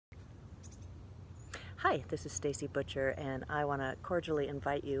Hi, this is Stacy Butcher, and I want to cordially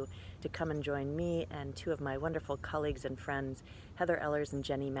invite you to come and join me and two of my wonderful colleagues and friends, Heather Ellers and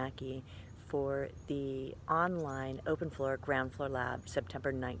Jenny Mackey, for the online Open Floor Ground Floor Lab,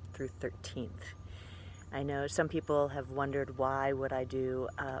 September 9th through 13th. I know some people have wondered why would I do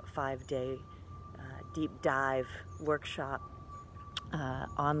a 5-day deep dive workshop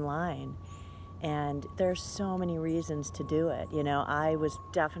online. And there's so many reasons to do it. You know, I was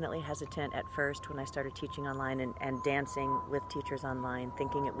definitely hesitant at first when I started teaching online and dancing with teachers online,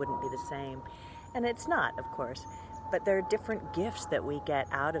 thinking it wouldn't be the same. And it's not, of course, but there are different gifts that we get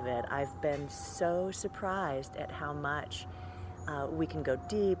out of it. I've been so surprised at how much we can go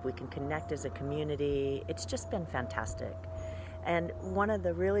deep, we can connect as a community. It's just been fantastic. And one of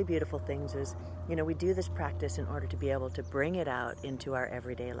the really beautiful things is, you know, we do this practice in order to be able to bring it out into our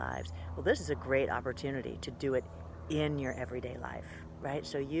everyday lives. Well, this is a great opportunity to do it in your everyday life, right?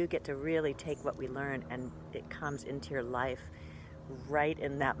 So you get to really take what we learn and it comes into your life right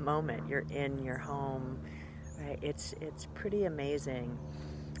in that moment. You're in your home, right? It's pretty amazing.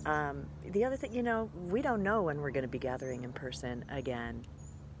 The other thing, you know, we don't know when we're going to be gathering in person again.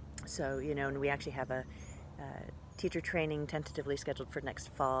 So, you know, and we actually have a teacher training tentatively scheduled for next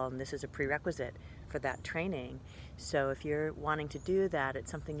fall, and this is a prerequisite for that training. So if you're wanting to do that, it's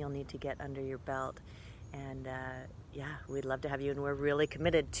something you'll need to get under your belt. And yeah, we'd love to have you, and we're really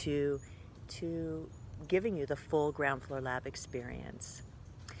committed to giving you the full Ground Floor Lab experience.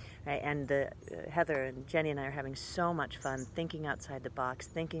 Right? And Heather and Jenny and I are having so much fun thinking outside the box,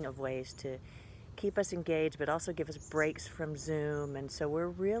 thinking of ways to keep us engaged, but also give us breaks from Zoom. And so we're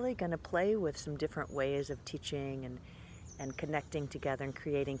really going to play with some different ways of teaching and connecting together and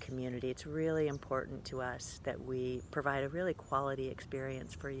creating community. It's really important to us that we provide a really quality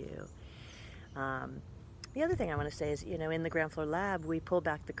experience for you. The other thing I want to say is, you know, in the Ground Floor Lab, we pull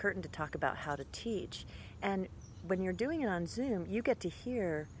back the curtain to talk about how to teach. And when you're doing it on Zoom, you get to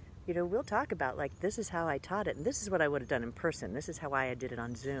hear, you know, we'll talk about, like, this is how I taught it, and this is what I would have done in person. This is how I did it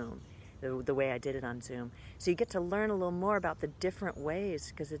on Zoom. The way I did it on Zoom. So you get to learn a little more about the different ways,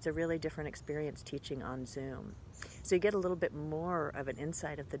 because it's a really different experience teaching on Zoom. So you get a little bit more of an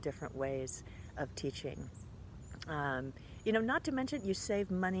insight of the different ways of teaching. You know, not to mention you save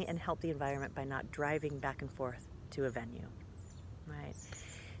money and help the environment by not driving back and forth to a venue, right?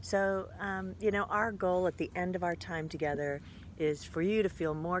 So, you know, our goal at the end of our time together is for you to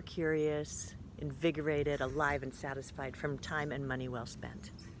feel more curious, invigorated, alive, and satisfied from time and money well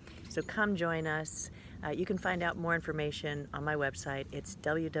spent. So come join us. You can find out more information on my website. It's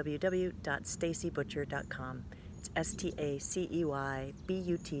www.staceybutcher.com. It's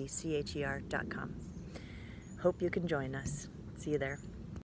STACEYBUTCHER.com. Hope you can join us. See you there.